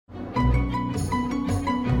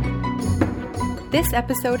This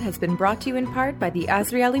episode has been brought to you in part by the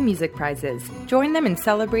Azrieli Music Prizes. Join them in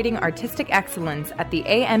celebrating artistic excellence at the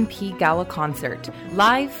AMP Gala Concert,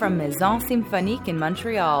 live from Maison Symphonique in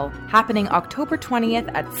Montreal, happening October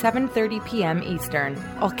 20th at 7:30 p.m. Eastern.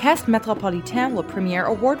 Orchestre Metropolitain will premiere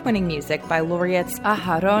award-winning music by laureates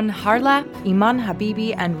Aharon Harla, Iman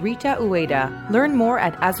Habibi, and Rita Ueda. Learn more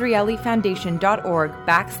at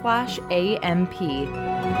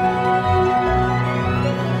azrielifoundation.org/AMP.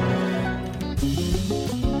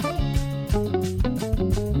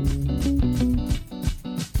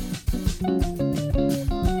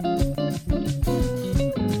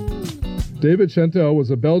 David Shentow was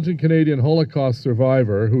a Belgian-Canadian Holocaust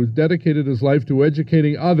survivor who dedicated his life to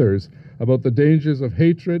educating others about the dangers of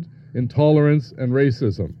hatred, intolerance, and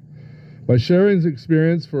racism. By sharing his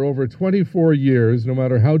experience for over 24 years, no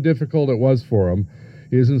matter how difficult it was for him,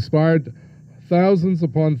 he has inspired thousands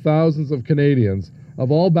upon thousands of Canadians of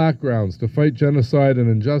all backgrounds to fight genocide and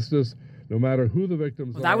injustice, no matter who the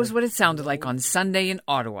victims are. That was what it sounded like on Sunday in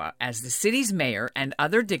Ottawa as the city's mayor and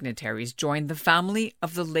other dignitaries joined the family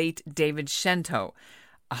of the late David Shentow,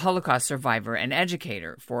 a Holocaust survivor and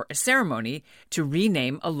educator, for a ceremony to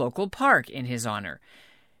rename a local park in his honor.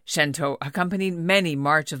 Shentow accompanied many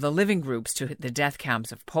March of the Living groups to the death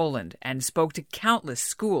camps of Poland and spoke to countless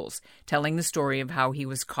schools, telling the story of how he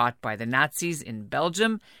was caught by the Nazis in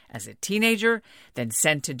Belgium as a teenager, then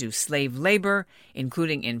sent to do slave labor,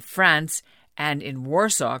 including in France and in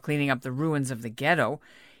Warsaw, cleaning up the ruins of the ghetto.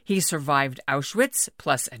 He survived Auschwitz,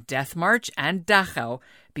 plus a death march, and Dachau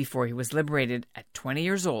before he was liberated at 20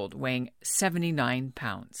 years old, weighing 79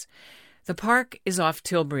 pounds. The park is off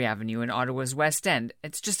Tilbury Avenue in Ottawa's West End.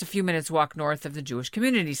 It's just a few minutes' walk north of the Jewish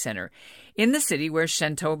Community Centre, in the city where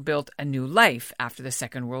Shentow built a new life after the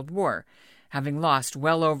Second World War, having lost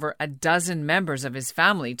well over a dozen members of his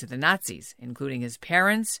family to the Nazis, including his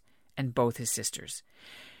parents and both his sisters.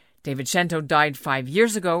 David Shentow died 5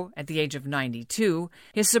 years ago at the age of 92.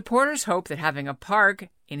 His supporters hope that having a park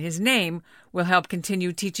in his name will help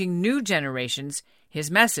continue teaching new generations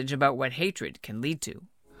his message about what hatred can lead to.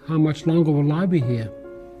 How much longer will I be here?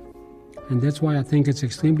 And that's why I think it's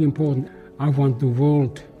extremely important. I want the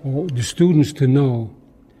world, or the students, to know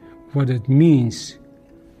what it means,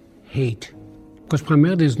 hate. Because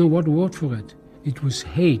primarily there's no other word for it. It was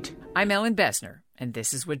hate. I'm Ellen Besner, and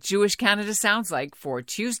this is what Jewish Canada sounds like for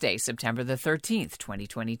Tuesday, September the 13th,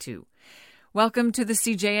 2022. Welcome to the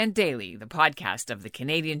CJN Daily, the podcast of the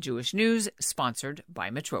Canadian Jewish News, sponsored by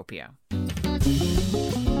Metropia.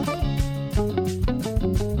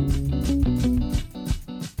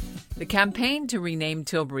 The campaign to rename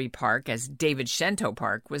Tilbury Park as David Shentow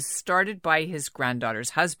Park was started by his granddaughter's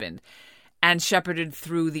husband and shepherded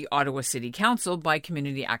through the Ottawa City Council by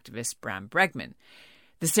community activist Bram Bregman.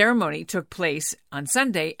 The ceremony took place on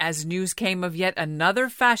Sunday as news came of yet another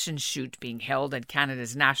fashion shoot being held at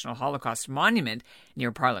Canada's National Holocaust Monument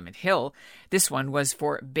near Parliament Hill. This one was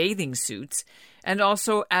for bathing suits, and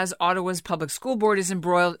also as Ottawa's Public School Board is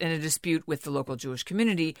embroiled in a dispute with the local Jewish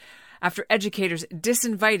community after educators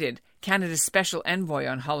disinvited Canada's Special Envoy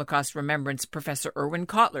on Holocaust Remembrance, Professor Erwin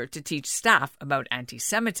Kotler, to teach staff about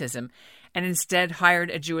anti-Semitism, and instead hired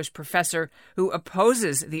a Jewish professor who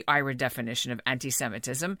opposes the IHRA definition of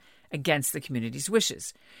anti-Semitism against the community's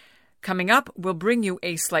wishes. Coming up, we'll bring you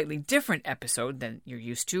a slightly different episode than you're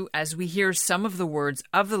used to as we hear some of the words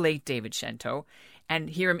of the late David Shentow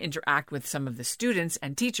and hear him interact with some of the students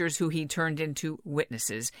and teachers who he turned into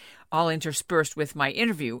witnesses, all interspersed with my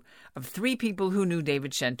interview of three people who knew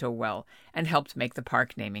David Shentow well and helped make the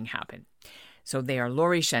park naming happen. So they are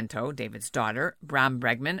Laurie Shentow, David's daughter, Bram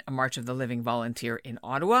Bregman, a March of the Living volunteer in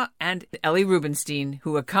Ottawa, and Ellie Rubenstein,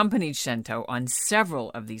 who accompanied Shentow on several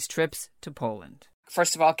of these trips to Poland.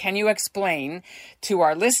 First of all, can you explain to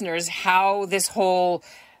our listeners how this whole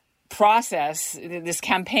process, this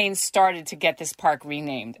campaign started to get this park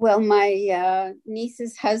renamed? Well, my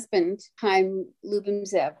niece's husband, Chaim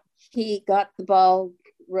Lubimzev, he got the ball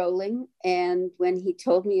rolling. And when he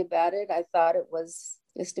told me about it, I thought it was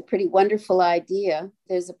just a pretty wonderful idea.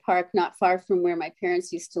 There's a park not far from where my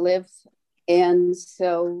parents used to live. And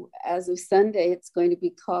so as of Sunday, it's going to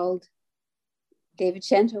be called David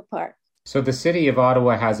Shentow Park. So the City of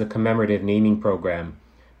Ottawa has a commemorative naming program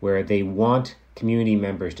where they want community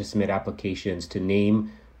members to submit applications to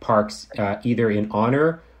name parks either in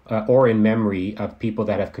honor or in memory of people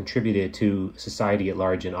that have contributed to society at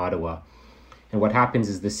large in Ottawa. And what happens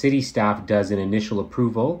is the city staff does an initial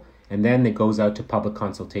approval, and then it goes out to public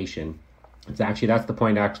consultation. That's the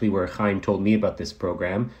point where Chaim told me about this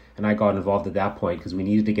program, and I got involved at that point because we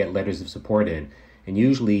needed to get letters of support in. And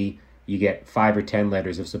usually you get 5 or 10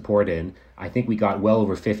 letters of support in. I think we got well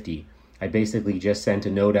over 50. I basically just sent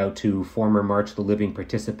a note out to former March of the Living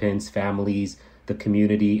participants, families, the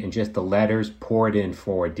community, and just the letters poured in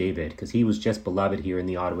for David, because he was just beloved here in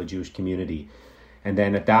the Ottawa Jewish community. And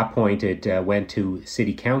then at that point, it went to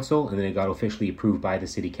City Council, and then it got officially approved by the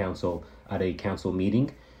City Council at a council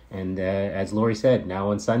meeting. And as Laurie said,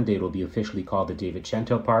 now on Sunday, it will be officially called the David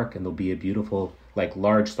Shentow Park, and there'll be a beautiful,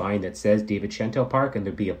 large sign that says David Shentow Park, and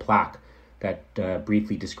there'll be a plaque that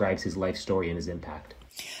briefly describes his life story and his impact.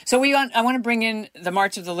 So I want to bring in the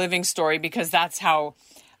March of the Living story, because that's how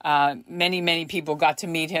many people got to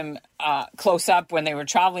meet him close up when they were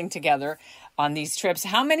traveling together on these trips.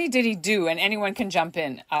 How many did he do? And anyone can jump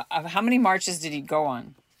in. How many marches did he go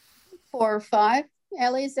on? 4 or 5.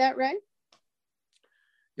 Ellie, is that right?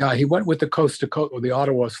 Yeah, he went with the coast to coast, or the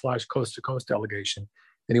Ottawa / coast to coast delegation,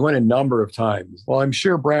 and he went a number of times. Well, I'm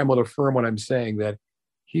sure Bram will affirm what I'm saying, that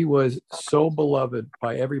he was so beloved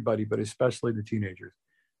by everybody, but especially the teenagers.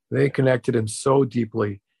 They connected him so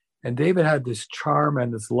deeply. And David had this charm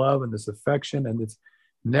and this love and this affection and this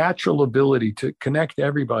natural ability to connect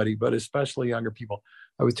everybody, but especially younger people.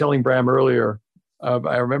 I was telling Bram earlier,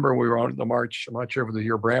 I remember we were on the march, I'm not sure if the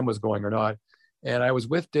year Bram was going or not, and I was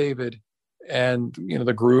with David and,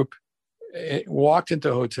 the group, walked into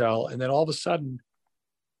a hotel, and then all of a sudden,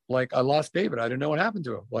 I lost David. I didn't know what happened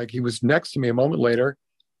to him. He was next to me a moment later.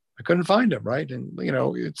 I couldn't find him, right? And,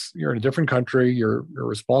 you're in a different country. You're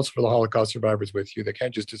responsible for the Holocaust survivors with you. They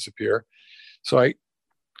can't just disappear. So I,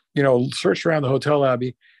 searched around the hotel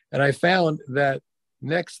lobby, and I found that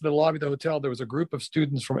next to the lobby of the hotel, there was a group of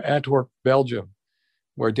students from Antwerp, Belgium,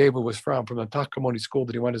 where David was from the Takamoni school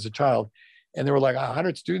that he went as a child. And there were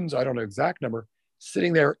 100 students, I don't know the exact number,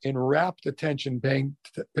 sitting there in rapt attention,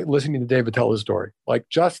 listening to David tell his story,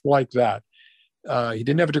 just like that. He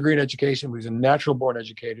didn't have a degree in education, but he was a natural-born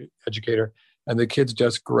educator, and the kids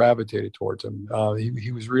just gravitated towards him.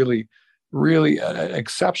 He was really, really an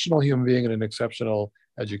exceptional human being and an exceptional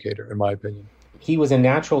educator, in my opinion. He was a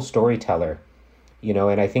natural storyteller,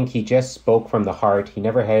 and I think he just spoke from the heart. He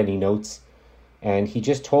never had any notes, and he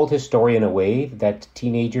just told his story in a way that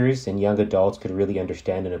teenagers and young adults could really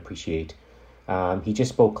understand and appreciate. He just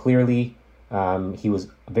spoke clearly. He was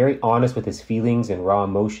very honest with his feelings and raw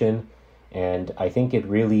emotion. And I think it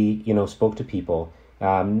really, spoke to people.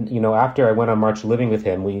 After I went on March Living with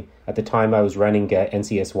him, at the time I was running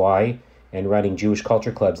NCSY and running Jewish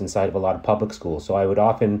culture clubs inside of a lot of public schools. So I would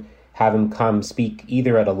often have him come speak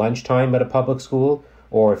either at a lunchtime at a public school,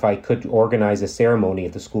 or if I could organize a ceremony,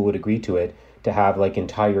 if the school would agree to it, to have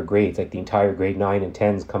entire grades, the entire grade 9 and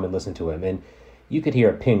 10s come and listen to him. And you could hear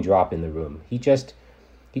a pin drop in the room. He just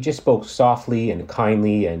spoke softly and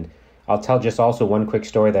kindly. And I'll tell just also one quick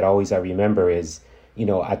story that always I remember is,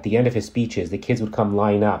 at the end of his speeches, the kids would come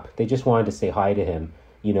line up. They just wanted to say hi to him,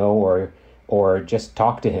 or just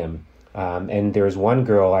talk to him. And there was one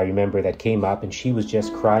girl I remember that came up and she was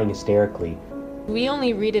just crying hysterically. We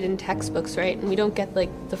only read it in textbooks, right? And we don't get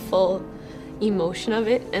the full emotion of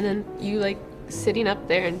it. And then you sitting up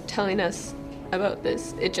there and telling us about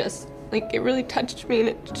this, it just it really touched me, and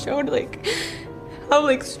it showed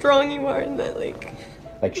how strong you are, and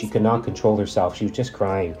that she could not control herself. She was just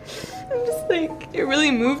crying. I'm just it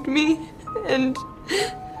really moved me, and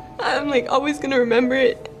I'm always gonna remember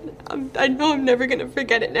it. I know I'm never gonna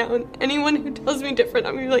forget it now, and anyone who tells me different,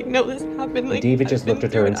 I'm gonna be no, this happened. David just looked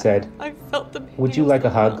at her and said, I felt the pain. Would you like a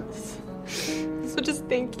hug? So just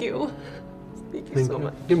thank you. Thank you so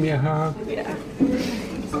much. Give me a hug. Yeah.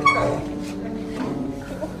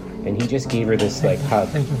 And he just gave her this hug,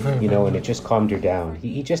 and it just calmed her down.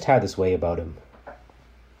 He just had this way about him.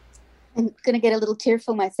 I'm going to get a little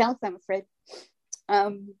tearful myself, I'm afraid.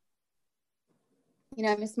 I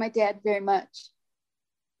miss my dad very much.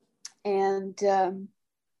 And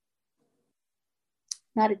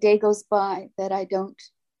not a day goes by that I don't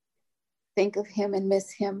think of him and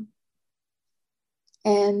miss him.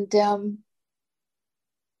 And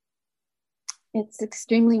it's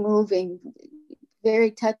extremely moving,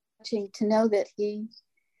 very touching to know that he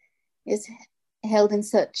is held in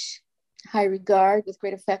such high regard with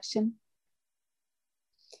great affection.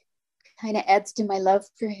 Kind of adds to my love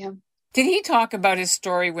for him. Did he talk about his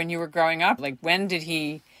story when you were growing up? When did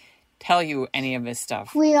he tell you any of his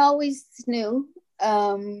stuff? We always knew.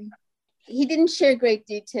 He didn't share great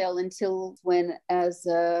detail until when, as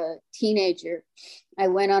a teenager, I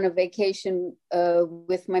went on a vacation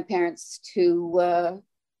with my parents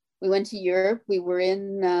we went to Europe. We were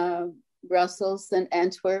in Brussels and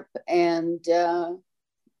Antwerp, and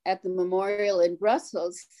at the memorial in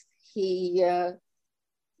Brussels, he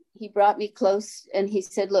brought me close and he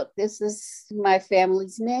said, look, this is my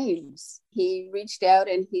family's names. He reached out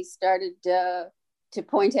and he started to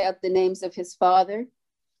point out the names of his father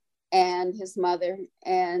and his mother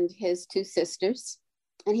and his two sisters.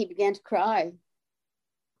 And he began to cry.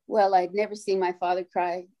 Well, I'd never seen my father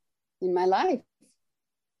cry in my life.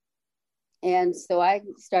 And so I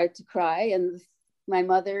started to cry, and my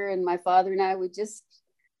mother and my father and I, we just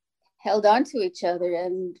held on to each other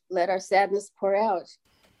and let our sadness pour out.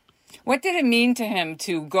 What did it mean to him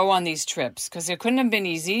to go on these trips? Because it couldn't have been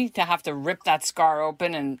easy to have to rip that scar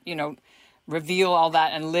open and, reveal all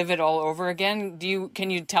that and live it all over again. Can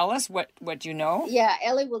you tell us what you know? Yeah,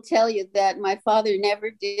 Ellie will tell you that my father never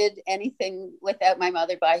did anything without my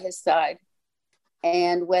mother by his side.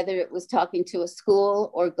 And whether it was talking to a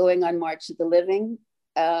school or going on March of the Living,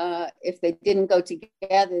 if they didn't go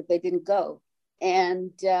together, they didn't go.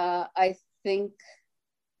 And I think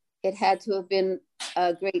it had to have been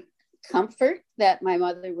a great comfort that my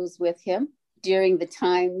mother was with him during the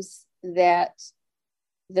times that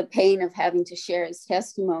the pain of having to share his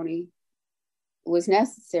testimony was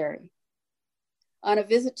necessary. On a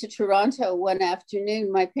visit to Toronto one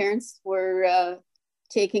afternoon, my parents were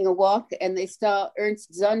taking a walk and they saw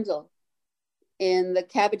Ernst Zundel in the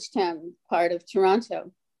Cabbagetown part of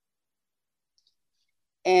Toronto.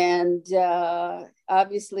 And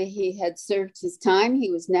obviously he had served his time. He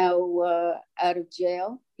was now out of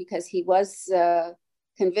jail because he was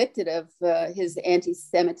convicted of his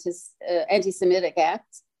anti-Semitic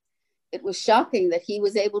acts. It was shocking that he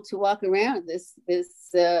was able to walk around, this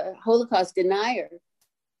Holocaust denier.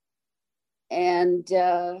 And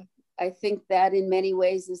I think that in many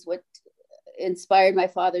ways is what inspired my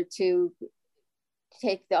father to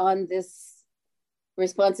take on this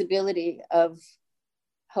responsibility of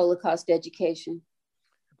Holocaust education.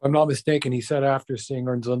 If I'm not mistaken, he said after seeing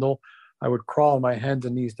Ernst Zundel, I would crawl on my hands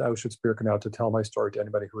and knees to Auschwitz-Birkenau to tell my story to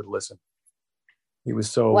anybody who would listen. He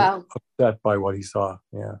was so upset by what he saw.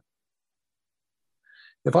 Yeah.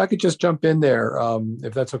 If I could just jump in there,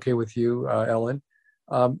 if that's okay with you, Ellen.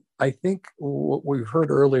 I think what we've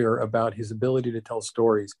heard earlier about his ability to tell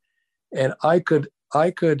stories, and I could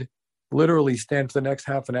literally stand for the next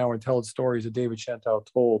half an hour and tell stories that David Shentow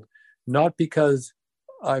told, not because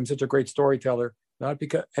I'm such a great storyteller, not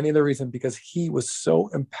because any other reason, because he was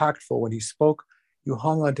so impactful when he spoke. You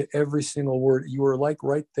hung on to every single word. You were like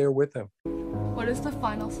right there with him. What is the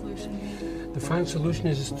final solution? The final solution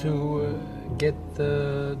is to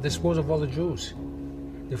dispose of all the Jews.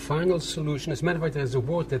 The final solution, as a matter of fact, there's a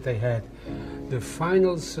word that they had, the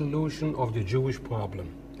final solution of the Jewish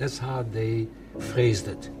problem. That's how they phrased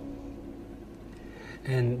it.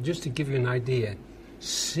 And just to give you an idea,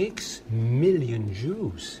 6 million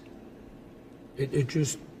Jews. It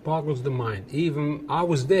just boggles the mind. Even I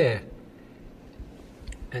was there,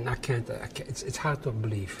 and I can't it's hard to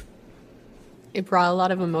believe. It brought a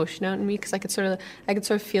lot of emotion out in me because I could sort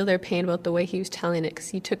of feel their pain about the way he was telling it, because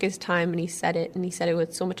he took his time and he said it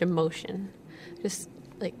with so much emotion. Just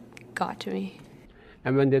like got to me.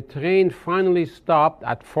 And when the train finally stopped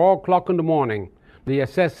at 4 o'clock in the morning, the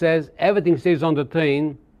SS says everything stays on the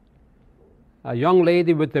train. A young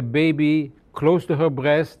lady with a baby close to her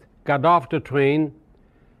breast got off the train,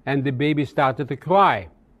 and the baby started to cry.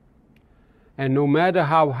 And no matter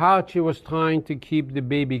how hard she was trying to keep the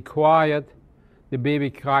baby quiet, the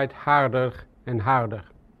baby cried harder and harder.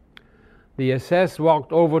 The SS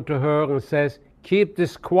walked over to her and says, "Keep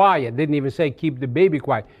this quiet." Didn't even say keep the baby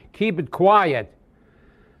quiet. Keep it quiet.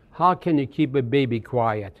 How can you keep a baby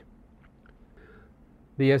quiet?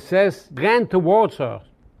 The SS ran towards her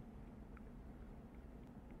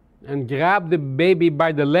and grabbed the baby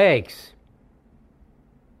by the legs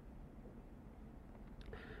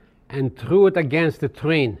and threw it against the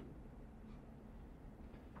train.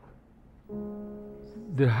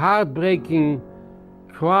 The heartbreaking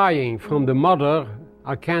crying from the mother,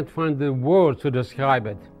 I can't find the words to describe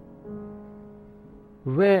it.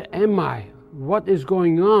 Where am I? What is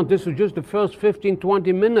going on? This was just the first 15,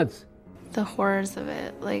 20 minutes. The horrors of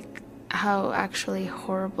it, like how actually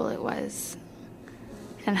horrible it was,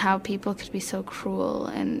 and how people could be so cruel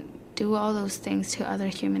and do all those things to other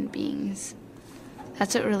human beings.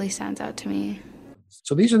 That's what really stands out to me.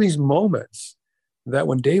 So these are these moments that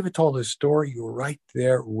when David told his story, you were right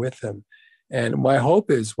there with him. And my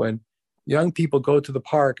hope is when young people go to the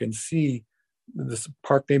park and see this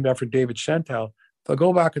park named after David Shentow, they'll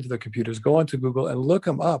go back into their computers, go onto Google and look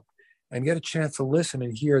him up and get a chance to listen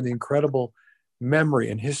and hear the incredible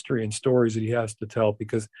memory and history and stories that he has to tell,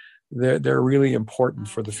 because they're really important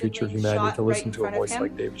for the future of humanity to listen to a voice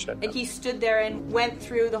like David Shentow. And he stood there and went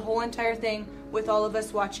through the whole entire thing with all of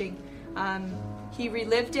us watching. He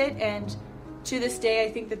relived it, and to this day,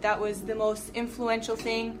 I think that was the most influential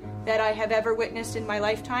thing that I have ever witnessed in my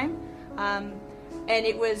lifetime. And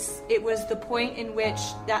it was the point in which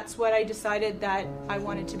that's what I decided that I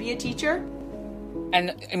wanted to be a teacher.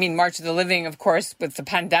 And I mean, March of the Living, of course, with the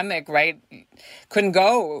pandemic, right? Didn't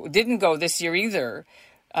go this year either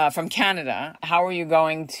from Canada. How are you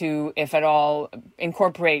going to, if at all,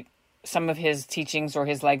 incorporate some of his teachings or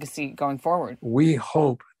his legacy going forward? We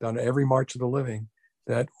hope that on every March of the Living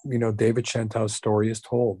that, David Shentow's story is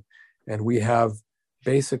told. And we have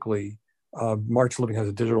basically, March of the Living has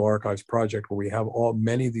a digital archives project where we have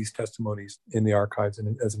many of these testimonies in the archives.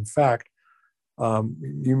 And as in fact,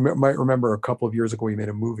 you might remember a couple of years ago, we made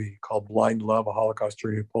a movie called Blind Love, A Holocaust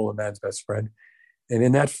Journey to Poland Man's Best Friend. And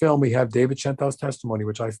in that film, we have David Shentow's testimony,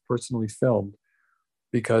 which I've personally filmed,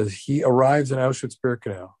 because he arrives in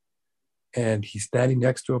Auschwitz-Birkenau and he's standing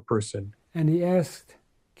next to a person. And he asked,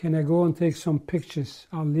 can I go and take some pictures?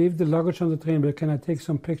 I'll leave the luggage on the train, but can I take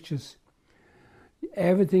some pictures?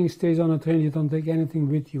 Everything stays on the train, you don't take anything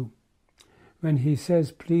with you. When he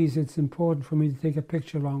says, please, it's important for me to take a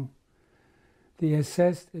picture along.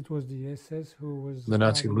 It was the SS who was... The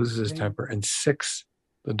Nazi loses his temper and sicks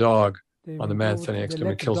the dog on the man standing next to him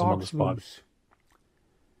and kills him on the spot. Loose.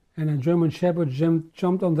 And a German Shepherd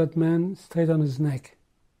jumped on that man straight on his neck.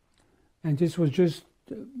 And this was just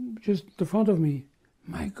the front of me.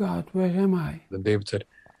 My God, where am I? Then David said,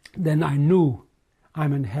 then I knew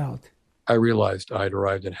I'm in hell. I realized I'd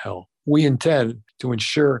arrived in hell. We intend to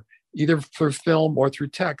ensure, either through film or through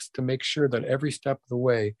text, to make sure that every step of the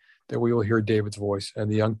way that we will hear David's voice, and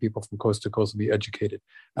the young people from coast to coast will be educated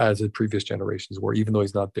as the previous generations were, even though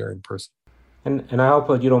he's not there in person. And I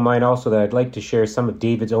hope you don't mind also that I'd like to share some of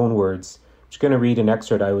David's own words. I'm just going to read an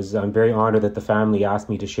excerpt. I'm very honored that the family asked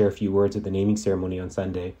me to share a few words at the naming ceremony on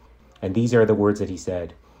Sunday. And these are the words that he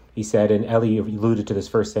said. He said, and Ellie alluded to this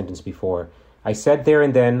first sentence before, I said there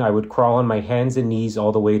and then I would crawl on my hands and knees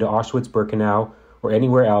all the way to Auschwitz-Birkenau or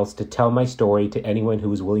anywhere else to tell my story to anyone who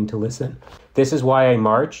was willing to listen. This is why I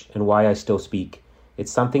march and why I still speak.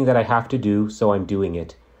 It's something that I have to do, so I'm doing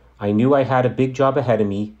it. I knew I had a big job ahead of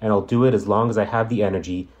me, and I'll do it as long as I have the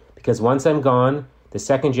energy, because once I'm gone, the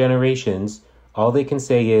second generations, all they can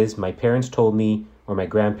say is, my parents told me, or my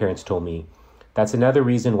grandparents told me. That's another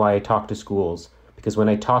reason why I talk to schools, because when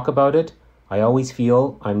I talk about it, I always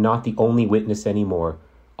feel I'm not the only witness anymore.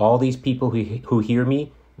 All these people who hear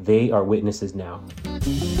me, they are witnesses now.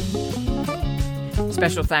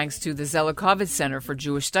 Special thanks to the Zelikovitz Center for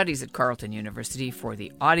Jewish Studies at Carleton University for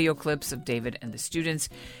the audio clips of David and the students.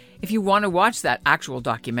 If you want to watch that actual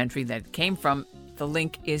documentary that it came from, the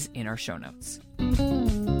link is in our show notes.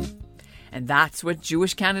 And that's what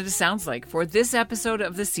Jewish Canada sounds like for this episode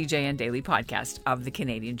of the CJN Daily Podcast of the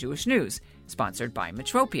Canadian Jewish News, sponsored by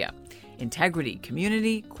Metropia. Integrity,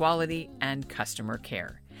 community, quality, and customer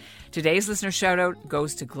care. Today's listener shout-out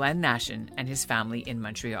goes to Glenn Nashin and his family in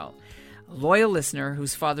Montreal, a loyal listener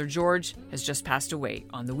whose father George has just passed away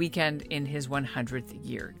on the weekend in his 100th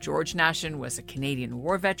year. George Nashin was a Canadian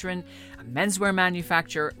war veteran, a menswear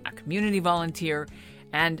manufacturer, a community volunteer,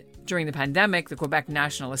 and during the pandemic, the Quebec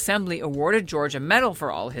National Assembly awarded George a medal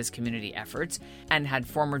for all his community efforts and had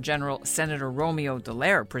former General Senator Romeo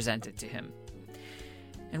Dallaire presented to him.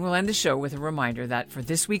 And we'll end the show with a reminder that for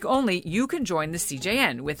this week only, you can join the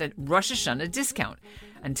CJN with a Rosh Hashanah discount.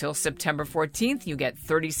 Until September 14th, you get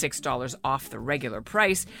 $36 off the regular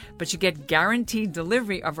price, but you get guaranteed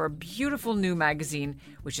delivery of our beautiful new magazine,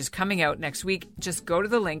 which is coming out next week. Just go to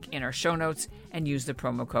the link in our show notes and use the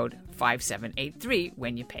promo code 5783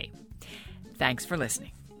 when you pay. Thanks for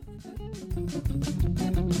listening.